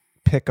 to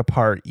pick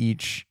apart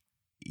each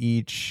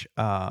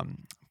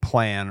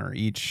plan or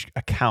each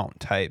account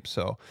type.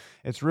 So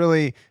it's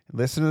really,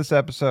 listen to this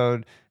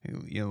episode,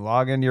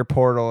 log into your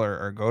portal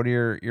or go to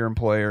your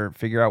employer,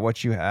 figure out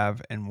what you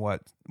have and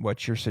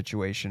what your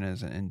situation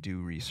is, and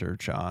do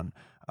research on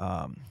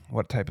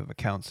what type of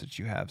accounts that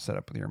you have set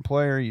up with your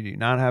employer, you do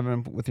not have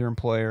them with your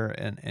employer,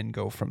 and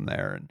go from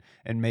there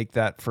and make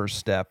that first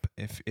step.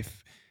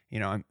 If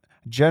I'm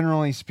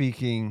generally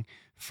speaking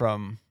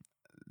from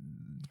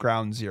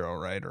ground zero,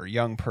 right, or a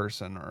young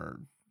person, or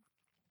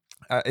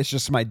It's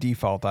just my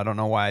default. I don't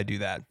know why I do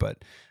that,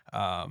 but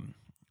I'm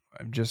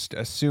just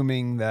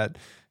assuming that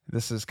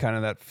this is kind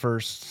of that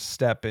first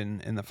step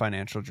in the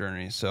financial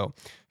journey. So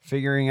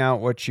figuring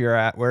out where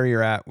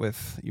you're at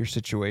with your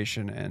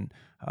situation, and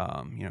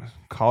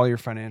call your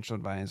financial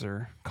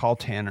advisor, call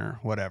Tanner,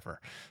 whatever.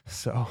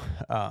 So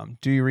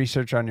do your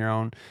research on your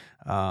own.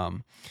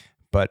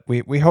 But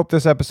we hope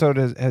this episode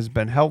has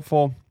been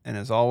helpful. And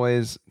as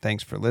always,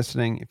 thanks for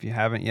listening. If you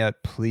haven't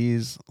yet,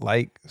 please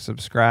like,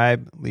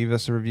 subscribe, leave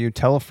us a review,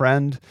 tell a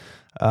friend.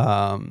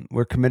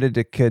 We're committed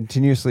to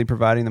continuously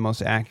providing the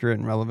most accurate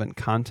and relevant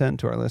content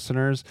to our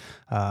listeners.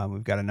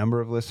 We've got a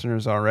number of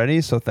listeners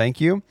already, so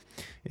thank you.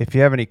 If you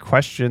have any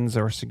questions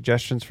or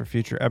suggestions for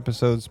future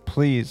episodes,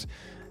 please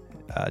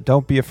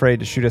don't be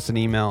afraid to shoot us an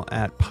email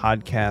at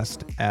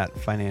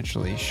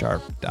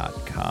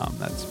podcast@financiallysharp.com.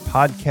 That's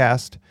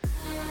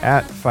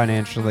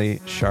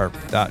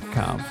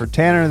podcast@financiallysharp.com. For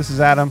Tanner, this is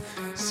Adam.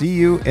 See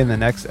you in the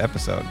next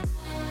episode.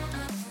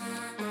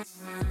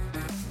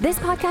 This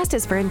podcast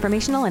is for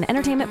informational and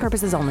entertainment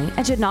purposes only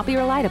and should not be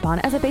relied upon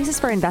as a basis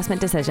for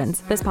investment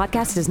decisions. This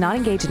podcast does not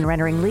engage in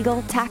rendering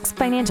legal, tax,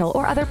 financial,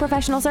 or other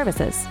professional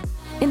services.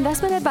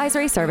 Investment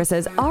advisory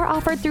services are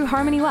offered through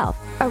Harmony Wealth,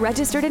 a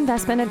registered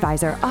investment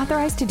advisor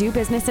authorized to do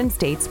business in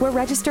states where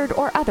registered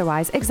or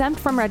otherwise exempt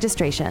from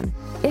registration.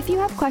 If you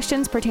have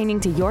questions pertaining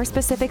to your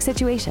specific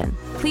situation,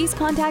 please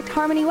contact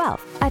Harmony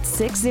Wealth at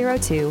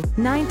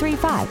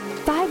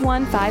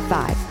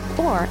 602-935-5155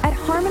 or at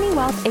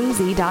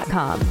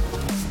harmonywealthaz.com.